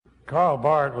Karl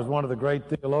Barth was one of the great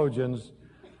theologians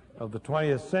of the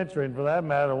 20th century, and for that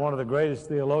matter, one of the greatest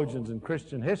theologians in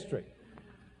Christian history.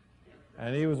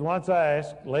 And he was once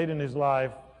asked, late in his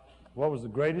life, what was the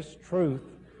greatest truth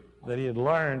that he had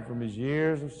learned from his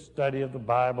years of study of the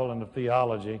Bible and of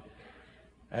theology.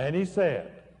 And he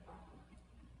said,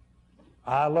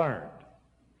 I learned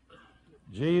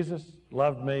Jesus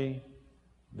loved me,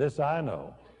 this I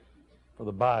know, for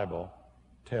the Bible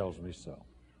tells me so.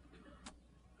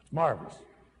 It's marvelous.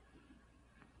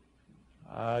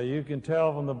 You can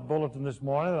tell from the bulletin this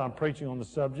morning that I'm preaching on the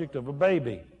subject of a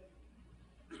baby.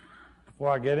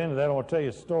 Before I get into that, I want to tell you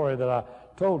a story that I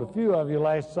told a few of you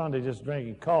last Sunday just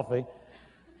drinking coffee,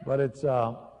 but it's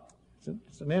an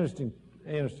interesting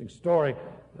story.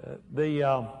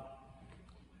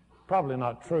 Probably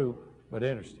not true, but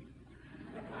interesting.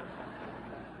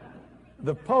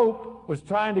 The Pope was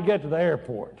trying to get to the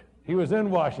airport. He was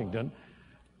in Washington,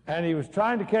 and he was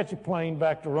trying to catch a plane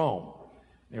back to Rome.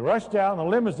 He rushed out, and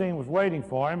the limousine was waiting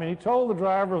for him, and he told the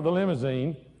driver of the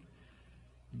limousine,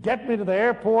 get me to the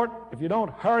airport. If you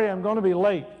don't hurry, I'm going to be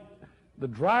late. The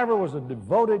driver was a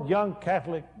devoted young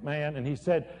Catholic man, and he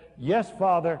said, yes,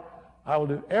 Father, I will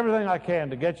do everything I can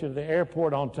to get you to the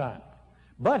airport on time.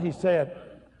 But he said,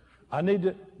 I need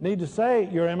to say,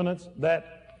 Your Eminence,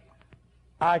 that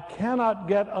I cannot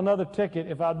get another ticket.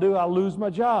 If I do, I'll lose my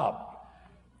job.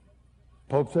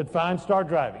 Pope said, fine, start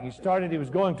driving. He started, he was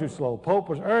going too slow. Pope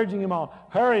was urging him on,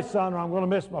 hurry, son, or I'm going to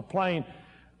miss my plane.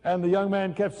 And the young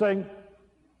man kept saying,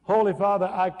 Holy Father,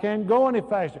 I can't go any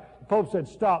faster. The Pope said,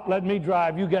 stop, let me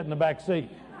drive, you get in the back seat.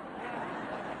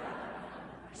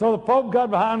 So the Pope got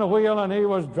behind the wheel, and he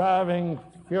was driving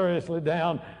furiously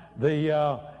down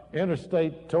the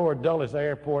interstate toward Dulles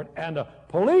Airport, and a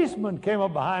policeman came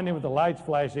up behind him with the lights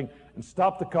flashing and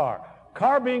stopped the car.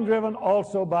 Car being driven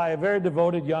also by a very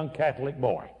devoted young Catholic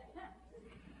boy.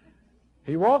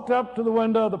 He walked up to the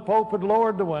window. The Pope had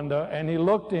lowered the window, and he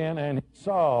looked in, and he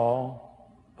saw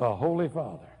the Holy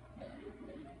Father.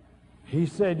 He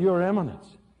said, Your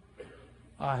Eminence,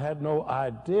 I had no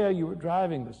idea you were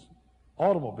driving this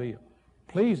automobile.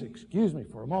 Please excuse me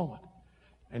for a moment.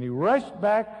 And he rushed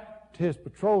back to his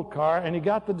patrol car, and he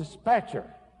got the dispatcher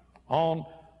on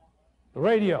the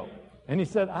radio. And he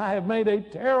said, I have made a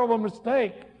terrible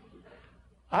mistake.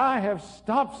 I have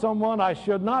stopped someone I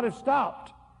should not have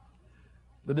stopped.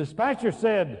 The dispatcher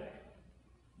said,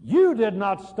 you did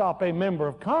not stop a member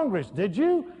of Congress, did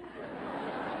you?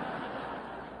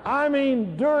 I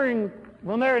mean,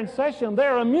 when they're in session,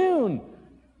 they're immune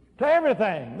to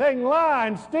everything. They can lie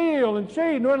and steal and cheat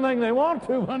and do anything they want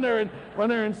to when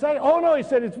they're in session. Oh, no, he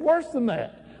said, it's worse than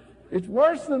that. It's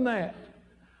worse than that.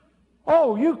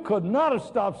 Oh, you could not have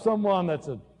stopped someone that's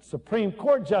a Supreme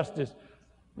Court justice.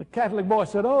 The Catholic boy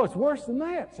said, oh, it's worse than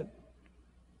that. I said,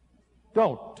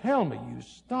 don't tell me you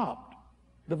stopped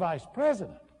the vice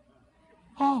president.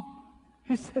 Oh,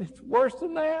 he said, it's worse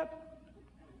than that.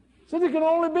 He said, there can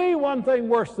only be one thing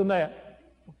worse than that.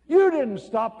 You didn't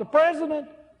stop the president.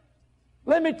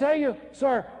 Let me tell you,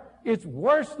 sir, it's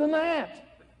worse than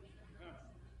that.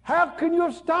 How can you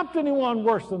have stopped anyone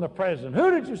worse than the president?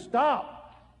 Who did you stop?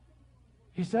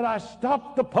 He said, I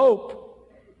stopped the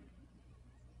Pope.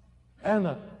 And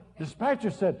the dispatcher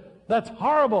said, that's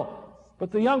horrible.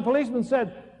 But the young policeman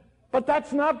said, but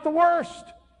that's not the worst.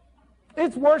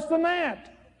 It's worse than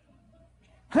that.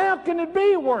 How can it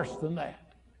be worse than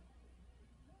that?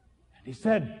 And he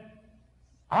said,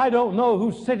 I don't know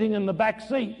who's sitting in the back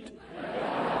seat.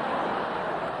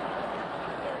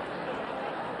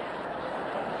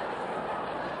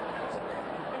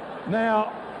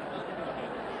 Now,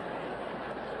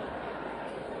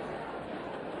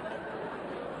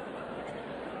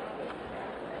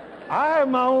 I have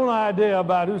my own idea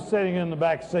about who's sitting in the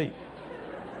back seat.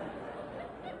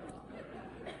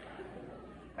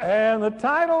 And the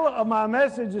title of my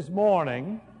message this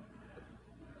morning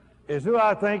is who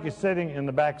I think is sitting in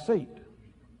the back seat.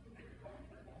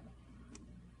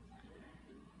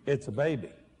 It's a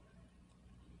baby.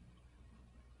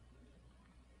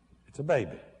 It's a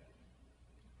baby.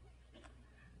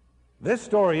 This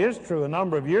story is true. A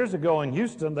number of years ago in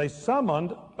Houston, they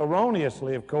summoned,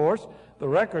 erroneously of course, the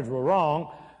records were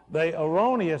wrong, they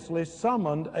erroneously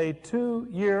summoned a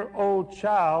 2-year-old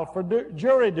child for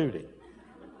jury duty.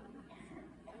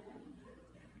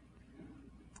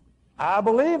 I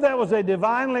believe that was a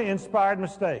divinely inspired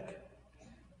mistake.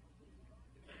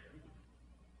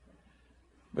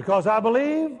 Because I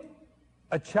believe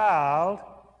a child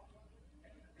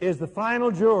is the final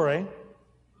jury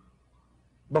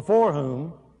before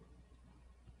whom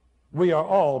we are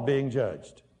all being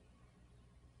judged.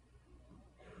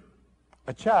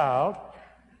 A child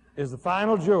is the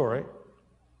final jury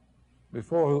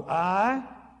before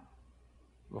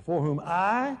whom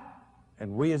I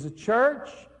and we as a church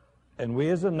and we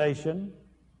as a nation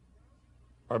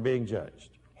are being judged.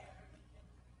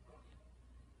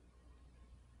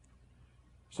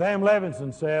 Sam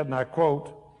Levinson said, and I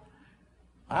quote,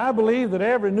 "I believe that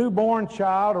every newborn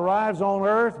child arrives on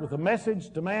earth with a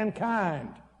message to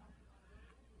mankind.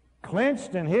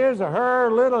 Clenched in his or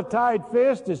her little tight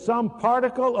fist is some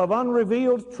particle of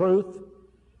unrevealed truth,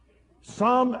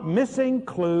 some missing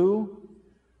clue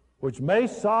which may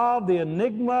solve the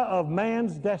enigma of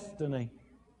man's destiny.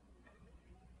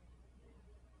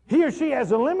 He or she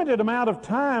has a limited amount of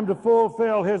time to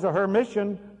fulfill his or her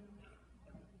mission,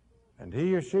 and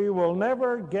he or she will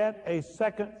never get a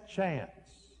second chance.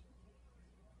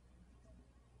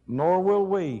 Nor will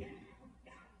we.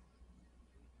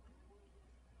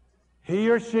 He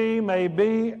or she may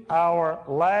be our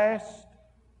last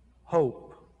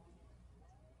hope,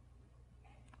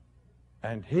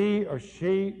 and he or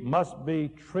she must be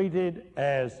treated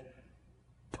as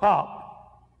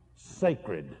top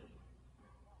sacred.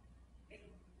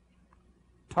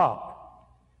 Top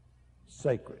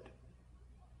sacred.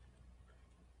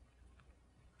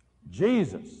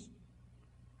 Jesus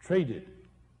treated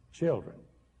children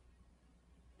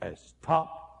as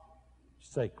top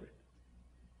sacred.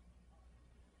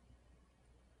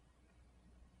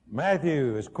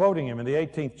 Matthew is quoting him in the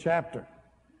 18th chapter.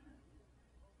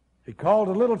 He called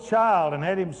a little child and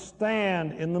had him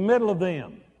stand in the middle of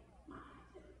them.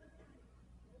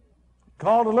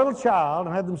 Called a little child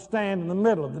and had them stand in the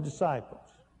middle of the disciples,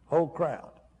 whole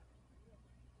crowd.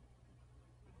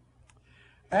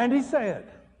 And he said,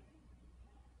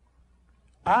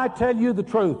 I tell you the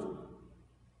truth.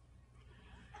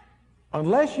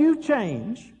 Unless you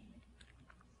change,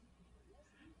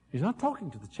 he's not talking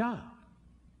to the child.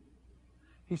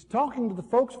 He's talking to the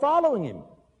folks following him.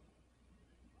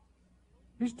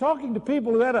 He's talking to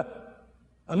people who had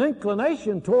an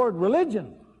inclination toward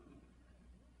religion,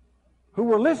 who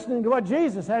were listening to what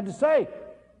Jesus had to say.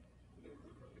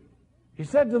 He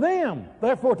said to them,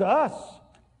 therefore to us,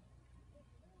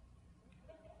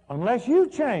 unless you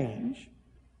change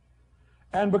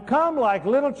and become like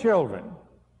little children,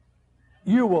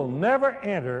 you will never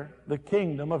enter the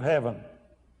kingdom of heaven.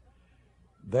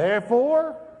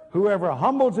 Therefore, whoever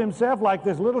humbles himself like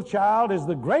this little child is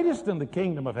the greatest in the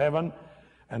kingdom of heaven,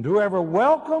 and whoever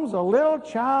welcomes a little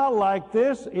child like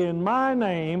this in my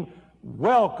name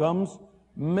welcomes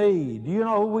me. Do you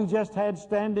know who we just had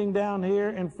standing down here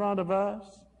in front of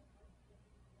us?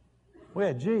 We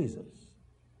had Jesus.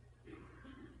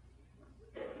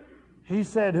 He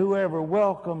said, whoever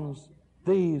welcomes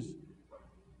these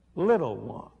little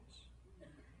ones,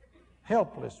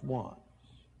 helpless ones,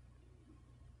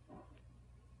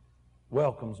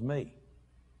 welcomes me.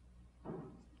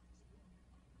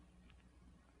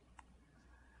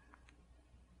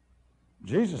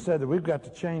 Jesus said that we've got to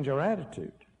change our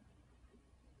attitude.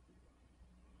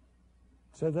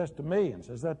 Says that to me and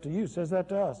says that to you, says that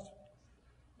to us.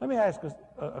 Let me ask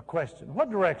a question. What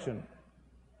direction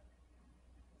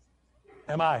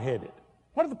am I headed?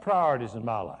 What are the priorities in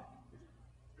my life?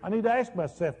 I need to ask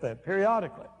myself that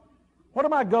periodically. What are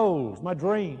my goals, my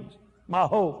dreams, my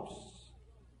hopes?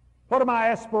 What are my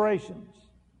aspirations?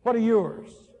 What are yours?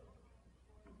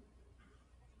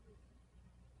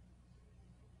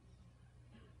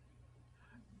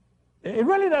 It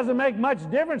really doesn't make much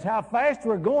difference how fast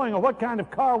we're going or what kind of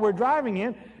car we're driving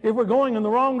in if we're going in the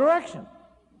wrong direction.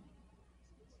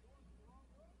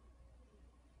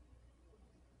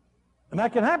 And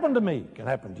that can happen to me, can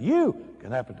happen to you,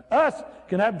 can happen to us,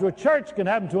 can happen to a church, can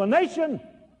happen to a nation.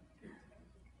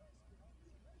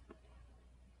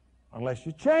 Unless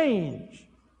you change.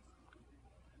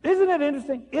 Isn't it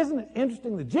interesting? Isn't it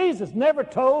interesting that Jesus never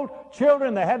told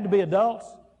children they had to be adults?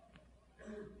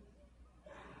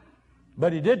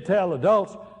 But he did tell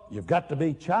adults, you've got to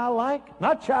be childlike.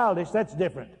 Not childish, that's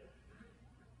different.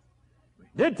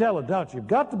 He did tell adults, you've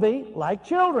got to be like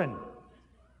children.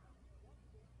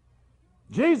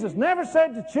 Jesus never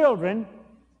said to children,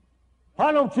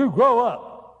 why don't you grow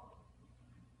up?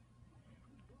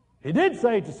 He did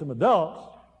say to some adults,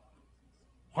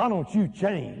 why don't you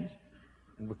change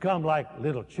and become like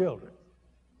little children?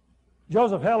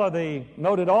 Joseph Heller, the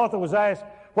noted author, was asked,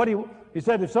 he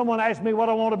said, if someone asked me what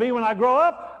I want to be when I grow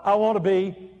up, I want to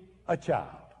be a child.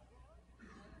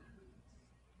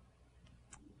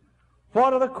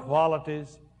 What are the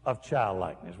qualities of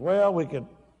childlikeness? Well, I'm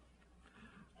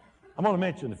going to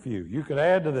mention a few. You could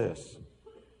add to this.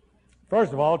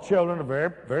 First of all, children are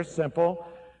very, very simple.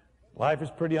 Life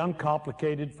is pretty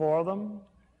uncomplicated for them.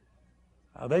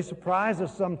 They surprise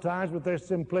us sometimes with their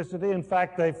simplicity. In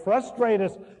fact, they frustrate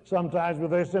us sometimes with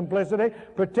their simplicity,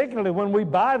 particularly when we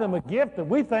buy them a gift that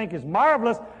we think is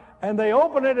marvelous, and they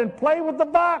open it and play with the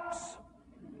box.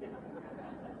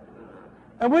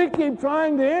 And we keep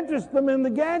trying to interest them in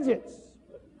the gadgets,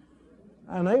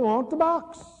 and they want the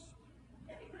box.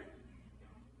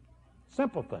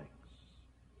 Simple things.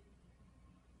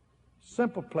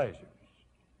 Simple pleasures.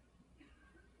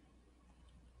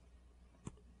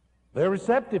 They're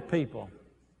receptive people.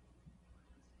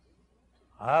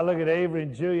 I look at Avery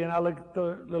and Julia, and I look at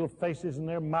the little faces in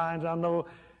their minds. I know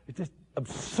it's just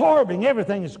absorbing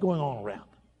everything that's going on around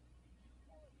them.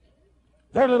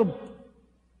 Their little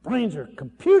brains are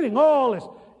computing all this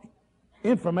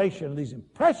information, these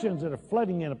impressions that are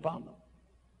flooding in upon them.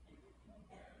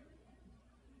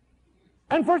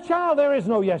 And for a child, there is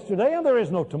no yesterday and there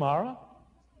is no tomorrow.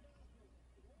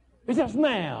 It's just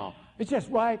now. It's just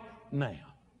right now.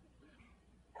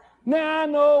 Now, I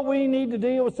know we need to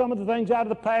deal with some of the things out of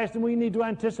the past and we need to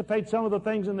anticipate some of the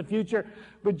things in the future.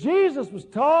 But Jesus was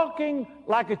talking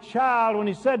like a child when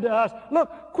he said to us,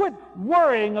 look, quit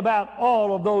worrying about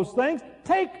all of those things.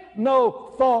 Take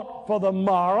no thought for the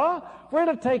morrow, for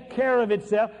it'll take care of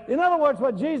itself. In other words,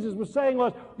 what Jesus was saying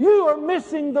was, you are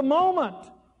missing the moment.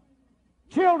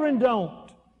 Children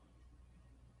don't.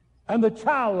 And the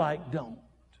childlike don't.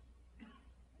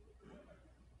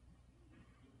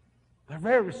 They're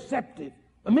very receptive,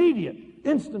 immediate,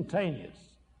 instantaneous.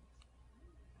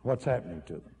 What's happening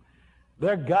to them?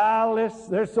 They're guileless.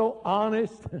 They're so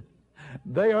honest.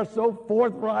 They are so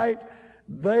forthright.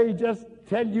 They just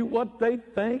tell you what they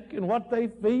think and what they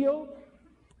feel.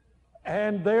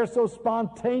 And they're so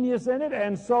spontaneous in it.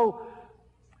 And so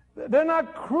they're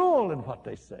not cruel in what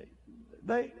they say.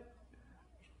 They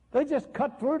just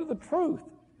cut through to the truth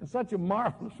in such a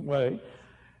marvelous way.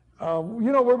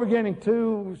 We're beginning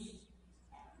two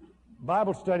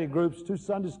Bible study groups, 2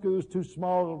 Sunday schools,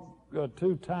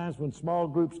 two times when small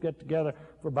groups get together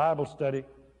for Bible study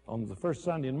on the first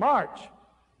Sunday in March.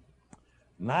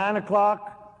 9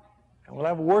 o'clock, and we'll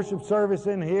have a worship service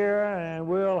in here, and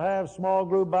we'll have small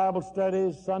group Bible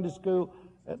studies, Sunday school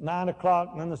at 9 o'clock,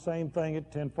 and then the same thing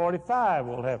at 10:45.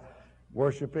 We'll have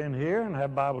worship in here and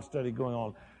have Bible study going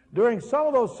on. During some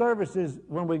of those services,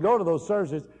 when we go to those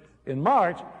services, in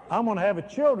March, I'm going to have a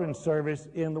children's service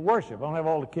in the worship. I'm going to have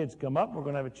all the kids come up. We're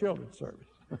going to have a children's service.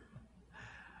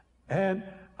 And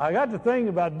I got to thinking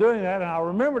about doing that, and I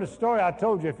remembered a story I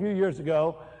told you a few years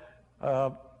ago,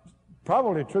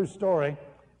 probably a true story,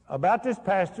 about this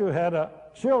pastor who had a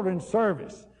children's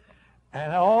service.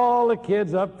 And all the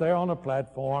kids up there on the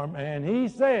platform, and he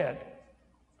said,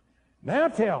 now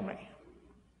tell me,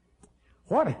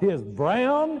 what is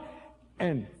brown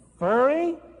and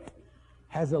furry,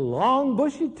 has a long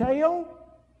bushy tail,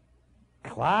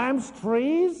 climbs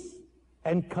trees,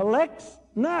 and collects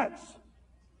nuts?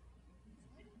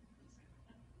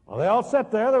 Well, they all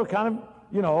sat there. They were kind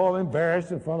of,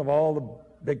 embarrassed in front of all the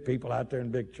big people out there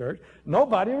in big church.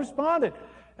 Nobody responded.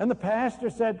 And the pastor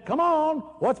said, come on,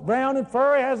 what's brown and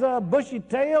furry, has a bushy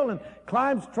tail, and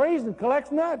climbs trees and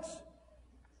collects nuts?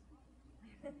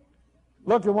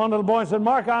 Looked at one little boy and said,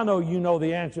 Mark, I know you know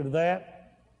the answer to that.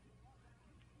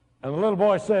 And the little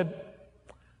boy said,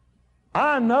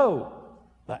 I know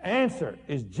the answer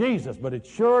is Jesus, but it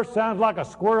sure sounds like a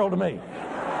squirrel to me.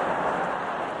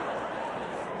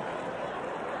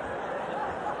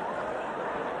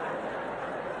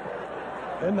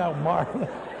 Isn't that marvelous?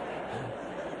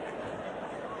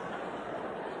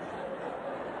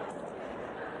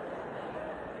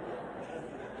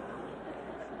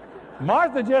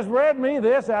 Martha just read me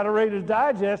this out of Reader's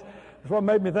Digest. That's what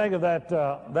made me think of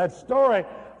that story.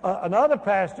 Another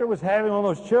pastor was having one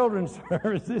of those children's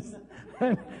services,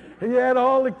 and he had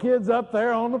all the kids up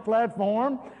there on the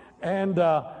platform, and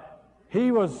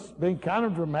he was being kind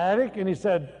of dramatic, and he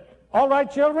said, all right,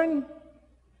 children,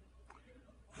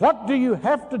 what do you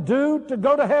have to do to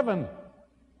go to heaven?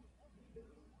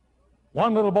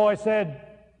 One little boy said,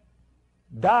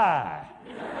 die.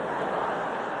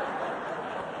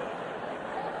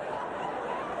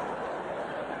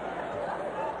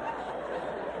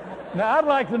 Now, I'd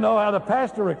like to know how the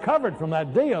pastor recovered from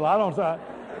that deal.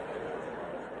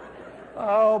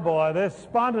 Oh, boy, this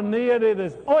spontaneity,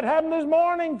 it happened this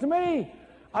morning to me.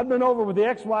 I've been over with the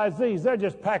XYZs. They're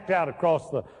just packed out across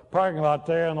the parking lot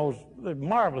there, and those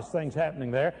marvelous things happening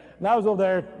there. And I was over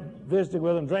there visiting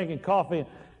with them, drinking coffee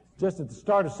just at the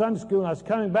start of Sunday school, and I was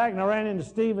coming back, and I ran into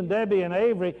Steve and Debbie and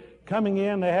Avery coming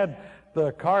in. They had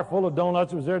the car full of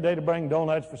donuts. It was their day to bring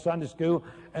donuts for Sunday school.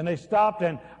 And they stopped,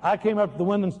 and I came up to the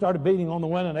window and started beating on the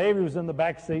window. And Avery was in the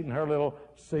back seat in her little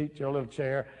seat, her little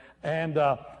chair. and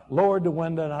lowered the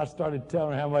window, and I started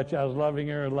telling her how much I was loving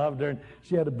her and loved her. And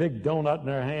she had a big donut in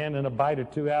her hand and a bite or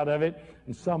two out of it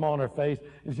and some on her face.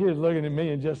 And she was looking at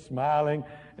me and just smiling.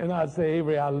 And I'd say,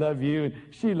 Avery, I love you. And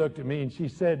she looked at me and she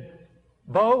said,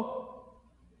 Bo,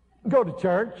 go to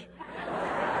church.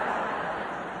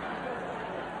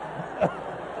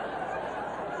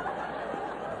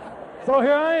 So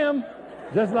here I am,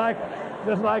 just like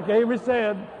Avery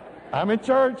said, I'm in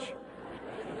church.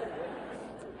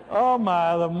 Oh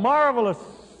my, the marvelous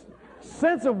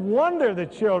sense of wonder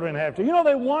that children have to. You know,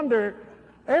 they wonder,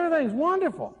 everything's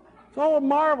wonderful. It's all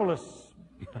marvelous,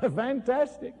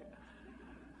 fantastic.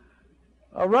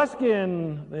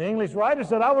 Ruskin, the English writer,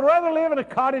 said, I would rather live in a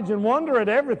cottage and wonder at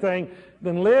everything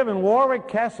than live in Warwick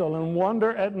Castle and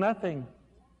wonder at nothing.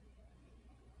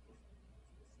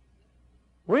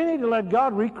 We need to let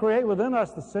God recreate within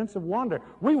us the sense of wonder.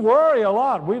 We worry a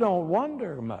lot. We don't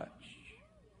wonder much.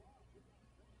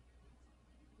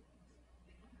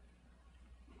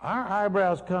 Our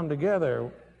eyebrows come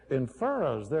together in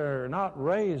furrows. They're not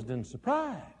raised in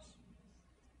surprise.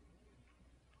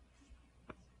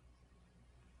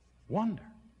 Wonder.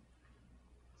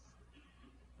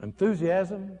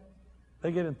 Enthusiasm.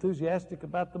 They get enthusiastic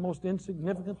about the most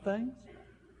insignificant things.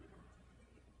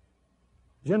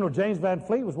 General James Van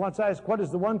Fleet was once asked, what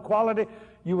is the one quality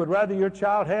you would rather your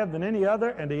child have than any other?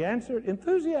 And he answered,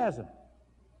 enthusiasm.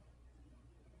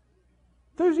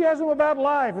 Enthusiasm about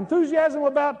life, enthusiasm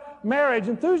about marriage,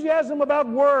 enthusiasm about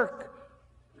work.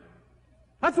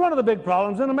 That's one of the big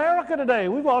problems in America today.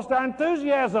 We've lost our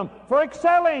enthusiasm for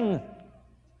excelling,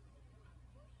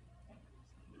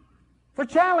 for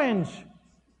challenge,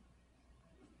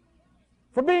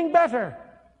 for being better,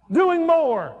 doing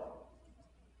more.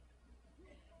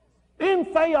 In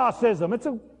theosism, it's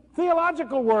a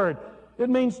theological word. It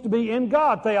means to be in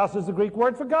God. Theos is the Greek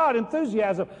word for God.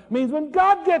 Enthusiasm means when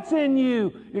God gets in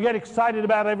you, you get excited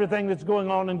about everything that's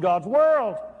going on in God's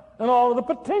world and all of the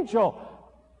potential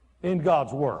in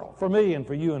God's world for me and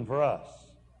for you and for us.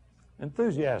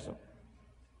 Enthusiasm.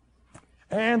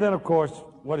 And then, of course,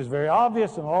 what is very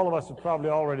obvious, and all of us have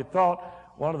probably already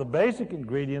thought, one of the basic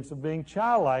ingredients of being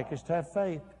childlike is to have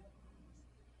faith.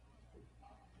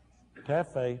 To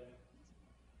have faith.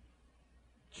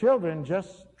 Children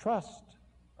just trust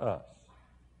us.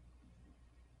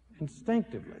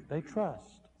 Instinctively, they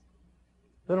trust.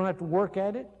 They don't have to work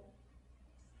at it.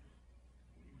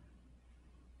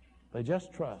 They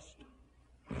just trust.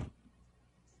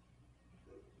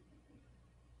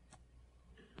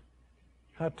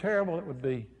 How terrible it would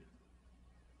be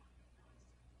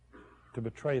to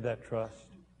betray that trust.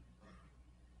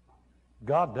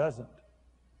 God doesn't.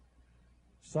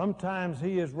 Sometimes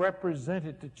He is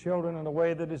represented to children in a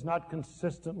way that is not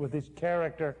consistent with His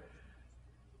character.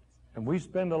 And we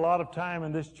spend a lot of time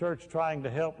in this church trying to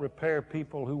help repair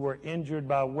people who were injured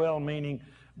by well-meaning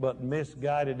but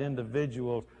misguided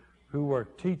individuals who were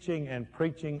teaching and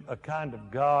preaching a kind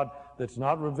of God that's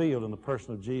not revealed in the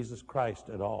person of Jesus Christ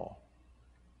at all.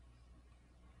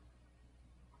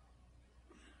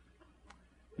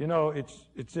 You know,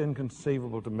 it's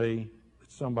inconceivable to me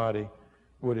that somebody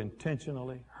would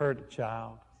intentionally hurt a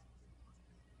child.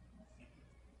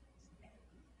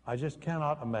 I just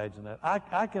cannot imagine that.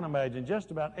 I can imagine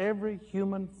just about every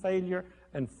human failure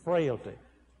and frailty,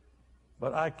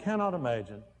 but I cannot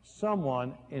imagine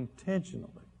someone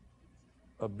intentionally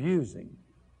abusing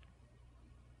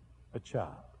a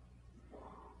child.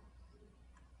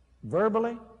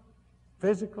 Verbally,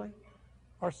 physically,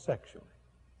 or sexually.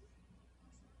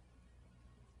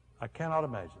 I cannot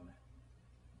imagine that.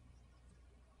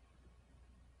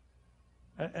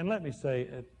 And let me say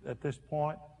at this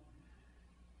point,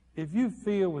 if you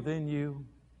feel within you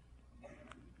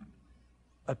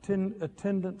a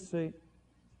tendency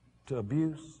to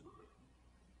abuse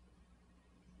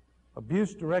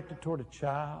directed toward a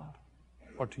child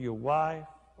or to your wife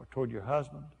or toward your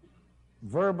husband,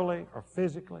 verbally or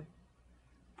physically,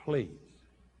 please,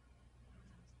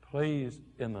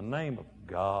 in the name of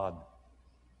God,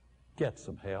 get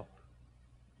some help.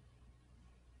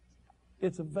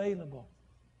 It's available.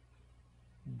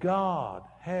 God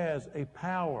has a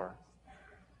power,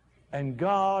 and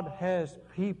God has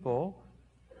people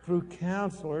through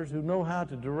counselors who know how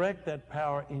to direct that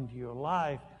power into your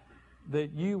life,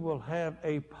 that you will have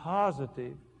a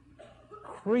positive,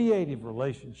 creative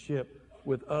relationship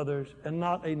with others and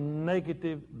not a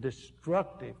negative,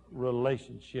 destructive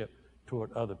relationship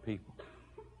toward other people.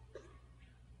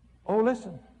 Oh,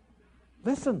 listen.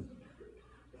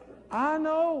 I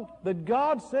know that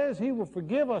God says He will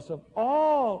forgive us of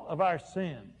all of our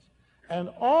sins and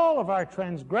all of our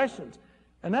transgressions.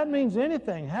 And that means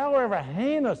anything, however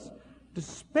heinous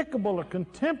despicable or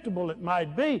contemptible it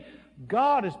might be,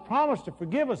 God has promised to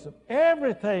forgive us of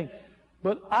everything.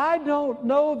 But I don't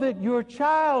know that your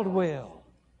child will.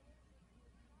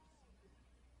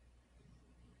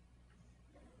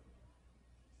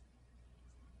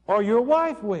 Or your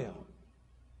wife will.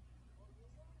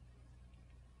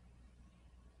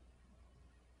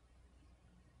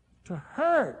 To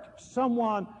hurt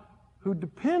someone who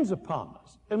depends upon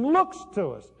us and looks to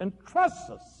us and trusts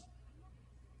us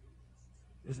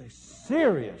is a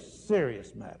serious,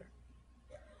 serious matter.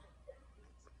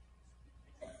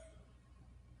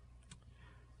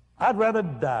 I'd rather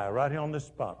die right here on this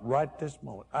spot, right this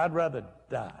moment. I'd rather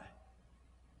die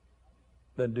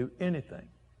than do anything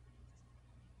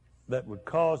that would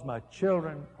cause my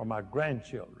children or my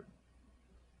grandchildren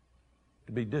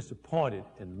to be disappointed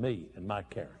in me and my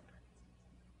character.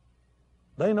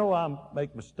 They know I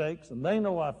make mistakes, and they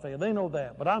know I fail. They know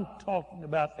that. But I'm talking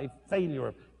about a failure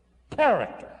of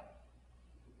character.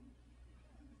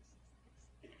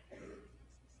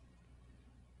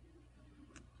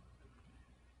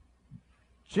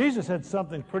 Jesus had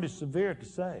something pretty severe to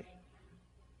say.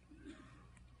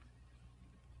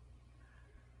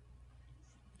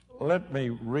 Let me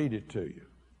read it to you.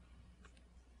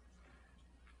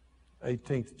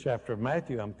 18th chapter of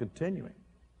Matthew, I'm continuing.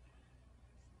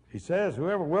 He says,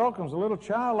 whoever welcomes a little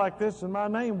child like this in my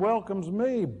name welcomes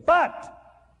me. But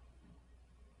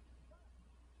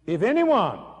if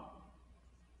anyone,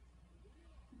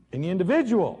 any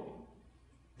individual,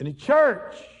 any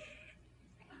church,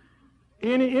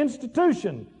 any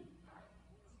institution,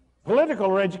 political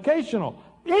or educational,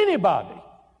 anybody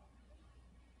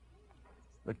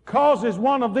that causes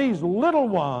one of these little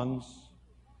ones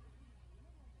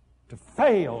to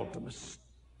fail,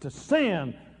 to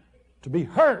sin, to be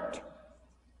hurt,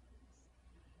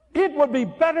 it would be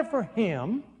better for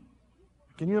him.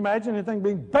 Can you imagine anything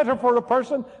being better for a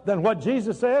person than what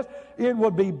Jesus says? It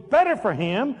would be better for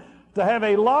him to have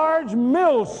a large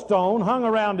millstone hung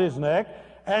around his neck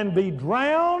and be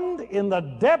drowned in the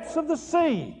depths of the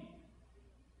sea.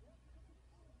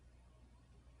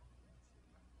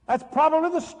 That's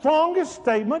probably the strongest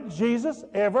statement Jesus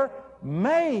ever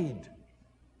made.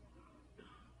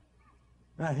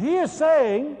 Now, he is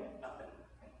saying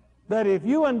that if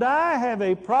you and I have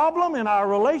a problem in our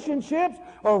relationships,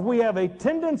 or if we have a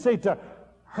tendency to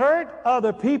hurt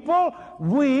other people,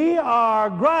 we are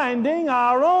grinding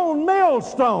our own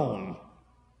millstone.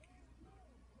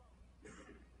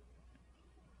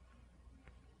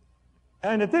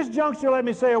 And at this juncture, let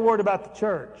me say a word about the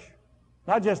church.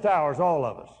 Not just ours, all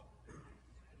of us.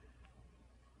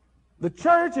 The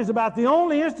church is about the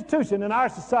only institution in our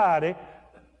society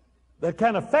that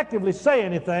can effectively say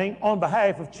anything on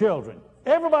behalf of children.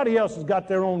 Everybody else has got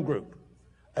their own group.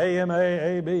 AMA,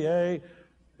 ABA,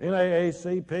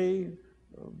 NAACP,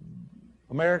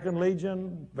 American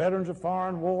Legion, Veterans of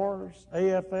Foreign Wars,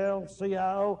 AFL,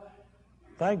 CIO.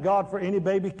 Thank God for any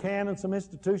baby can and some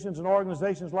institutions and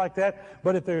organizations like that.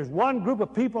 But if there's one group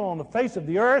of people on the face of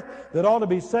the earth that ought to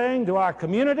be saying to our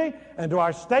community and to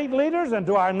our state leaders and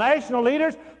to our national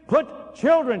leaders, put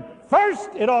children first,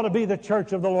 it ought to be the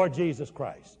church of the Lord Jesus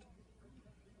Christ.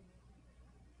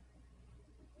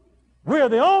 We're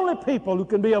the only people who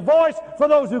can be a voice for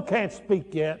those who can't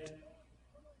speak yet.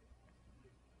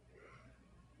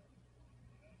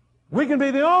 We can be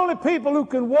the only people who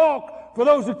can walk for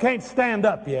those who can't stand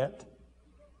up yet.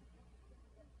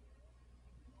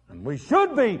 And we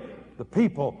should be the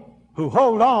people who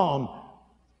hold on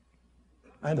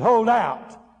and hold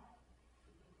out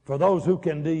for those who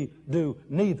can do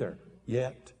neither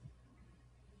yet.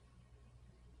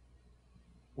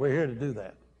 We're here to do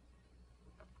that.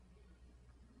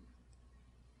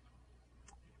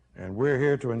 And we're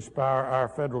here to inspire our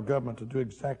federal government to do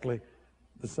exactly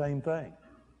the same thing.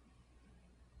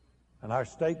 And our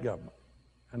state government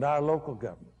and our local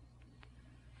government.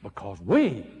 Because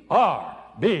we are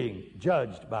being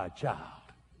judged by a child.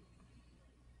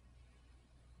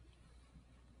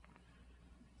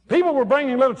 People were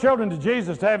bringing little children to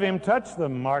Jesus to have him touch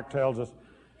them, Mark tells us.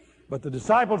 But the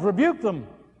disciples rebuked them.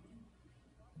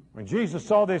 When Jesus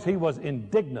saw this, he was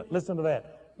indignant. Listen to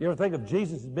that. You ever think of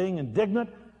Jesus as being indignant?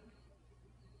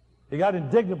 He got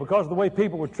indignant because of the way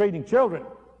people were treating children.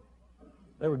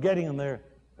 They were getting in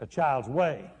a child's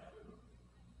way.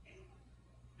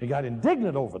 He got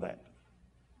indignant over that.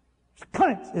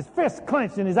 His fist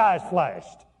clenched and his eyes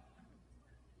flashed.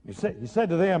 He said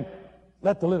to them,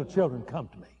 let the little children come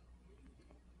to me.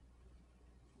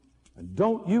 And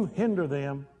don't you hinder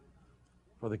them,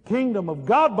 for the kingdom of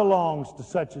God belongs to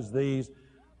such as these.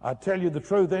 I tell you the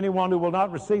truth, anyone who will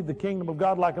not receive the kingdom of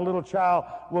God like a little child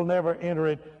will never enter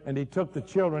it. And he took the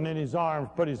children in his arms,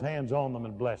 put his hands on them,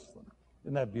 and blessed them.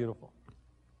 Isn't that beautiful?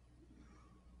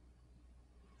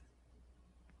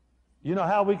 You know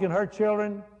how we can hurt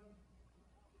children?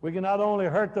 We can not only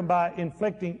hurt them by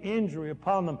inflicting injury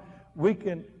upon them, we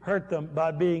can hurt them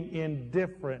by being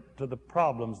indifferent to the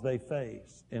problems they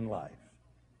face in life,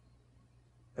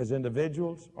 as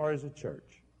individuals or as a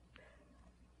church.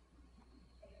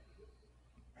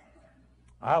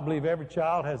 I believe every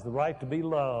child has the right to be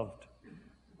loved.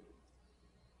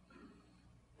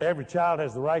 Every child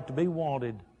has the right to be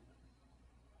wanted.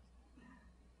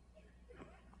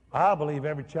 I believe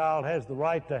every child has the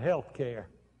right to health care,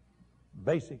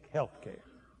 basic health care,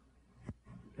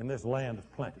 in this land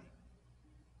of plenty.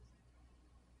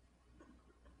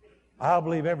 I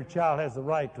believe every child has the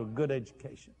right to a good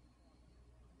education.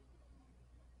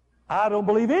 I don't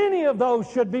believe any of those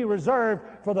should be reserved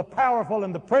for the powerful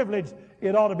and the privileged.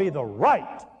 It ought to be the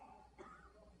right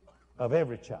of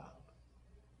every child.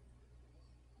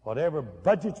 Whatever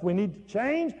budgets we need to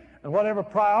change and whatever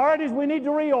priorities we need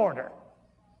to reorder,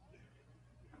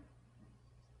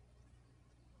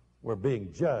 we're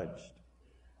being judged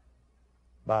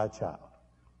by a child.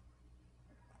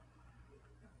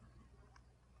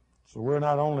 So we're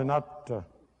not only not to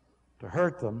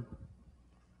hurt them,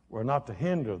 we're not to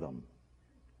hinder them.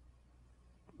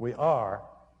 We are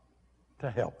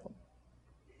to help them.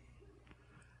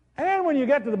 And when you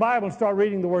get to the Bible and start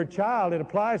reading the word child, it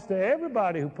applies to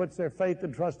everybody who puts their faith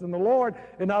and trust in the Lord.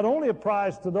 It not only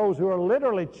applies to those who are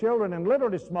literally children and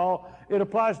literally small, it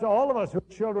applies to all of us who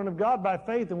are children of God by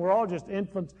faith, and we're all just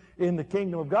infants in the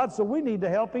kingdom of God. So we need to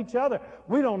help each other.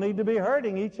 We don't need to be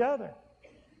hurting each other.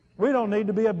 We don't need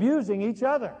to be abusing each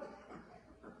other.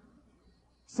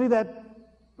 See, that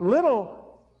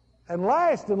little and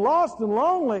last and lost and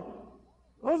lonely,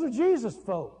 those are Jesus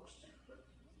folks.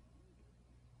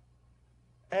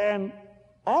 And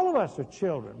all of us are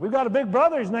children. We've got a big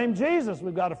brother, his named Jesus.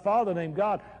 We've got a father named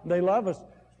God. And they love us,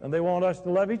 and they want us to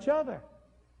love each other.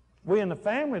 We in the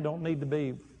family don't need to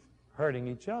be hurting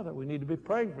each other. We need to be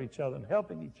praying for each other and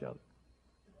helping each other.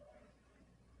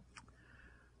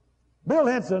 Bill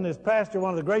Henson is pastor of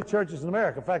one of the great churches in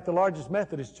America. In fact, the largest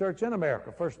Methodist church in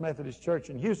America, First Methodist Church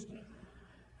in Houston.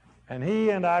 And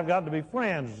he and I have gotten to be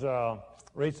friends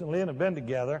recently and have been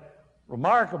together.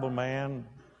 Remarkable man,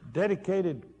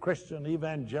 dedicated Christian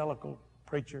evangelical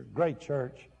preacher, great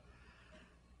church.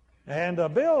 And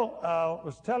Bill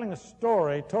was telling a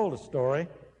story, told a story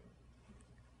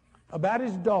about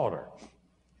his daughter.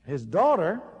 His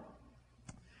daughter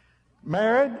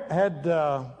married, had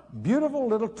beautiful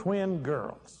little twin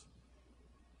girls.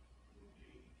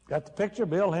 Got the picture?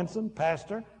 Bill Henson,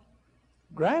 pastor,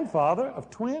 grandfather of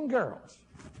twin girls.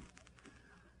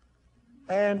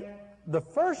 And the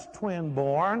first twin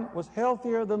born was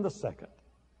healthier than the second.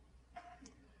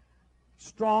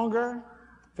 Stronger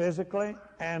physically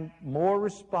and more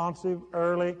responsive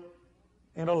early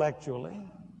intellectually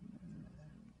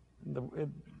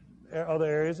in other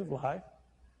areas of life,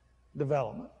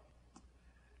 development.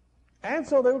 And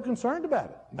so they were concerned about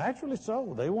it. Naturally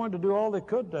so. They wanted to do all they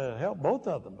could to help both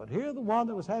of them. But here's the one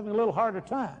that was having a little harder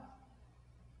time.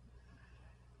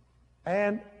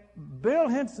 And Bill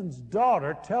Henson's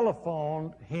daughter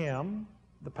telephoned him,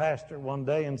 the pastor, one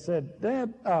day and said,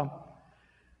 Dad,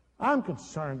 I'm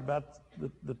concerned about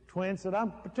the twins. Said,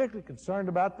 I'm particularly concerned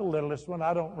about the littlest one.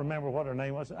 I don't remember what her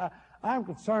name was. I'm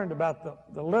concerned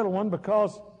about the little one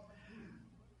because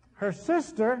her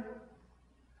sister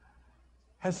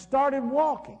has started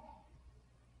walking,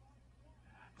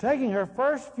 taking her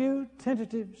first few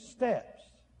tentative steps.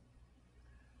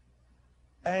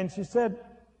 And she said,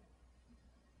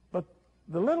 but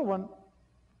the little one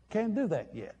can't do that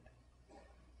yet.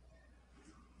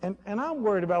 And I'm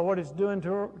worried about what it's doing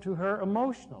to her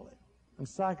emotionally and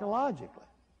psychologically.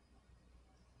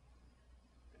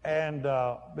 And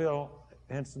Bill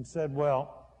Henson said,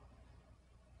 well,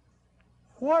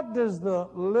 what does the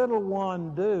little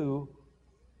one do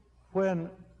when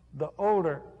the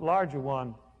older, larger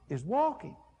one is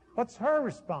walking? What's her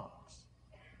response?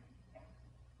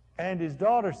 And his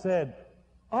daughter said,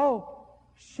 oh,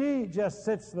 she just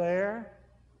sits there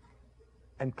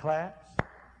and claps.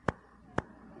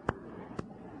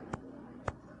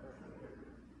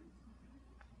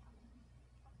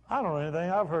 I don't know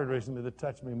anything I've heard recently that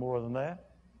touched me more than that.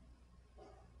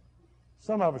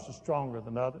 Some of us are stronger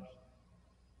than others.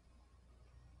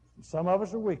 Some of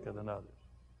us are weaker than others.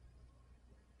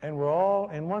 And we're all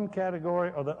in one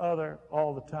category or the other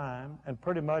all the time and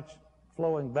pretty much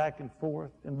flowing back and forth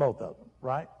in both of them,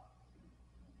 right?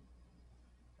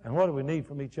 And what do we need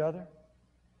from each other?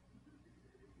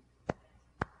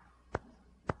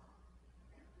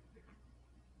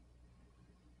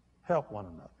 help one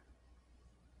another,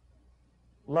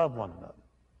 love one another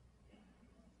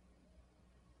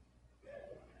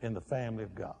in the family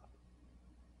of God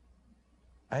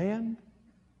and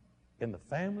in the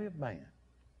family of man.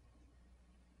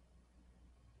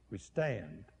 We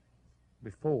stand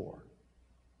before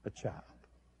a child.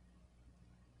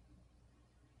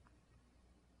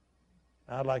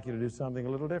 I'd like you to do something a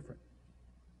little different.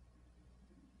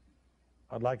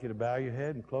 I'd like you to bow your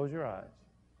head and close your eyes.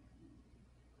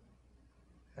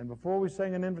 And before we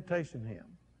sing an invitation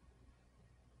hymn,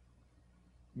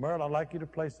 Merle, I'd like you to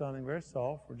play something very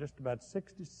soft for just about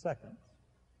 60 seconds.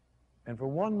 And for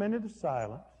 1 minute of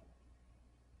silence,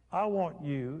 I want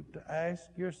you to ask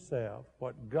yourself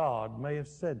what God may have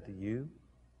said to you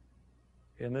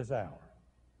in this hour.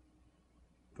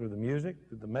 Through the music,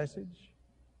 through the message,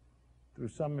 through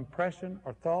some impression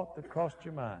or thought that crossed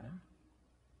your mind.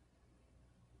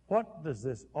 What does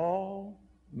this all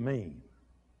mean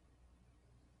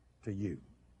to you?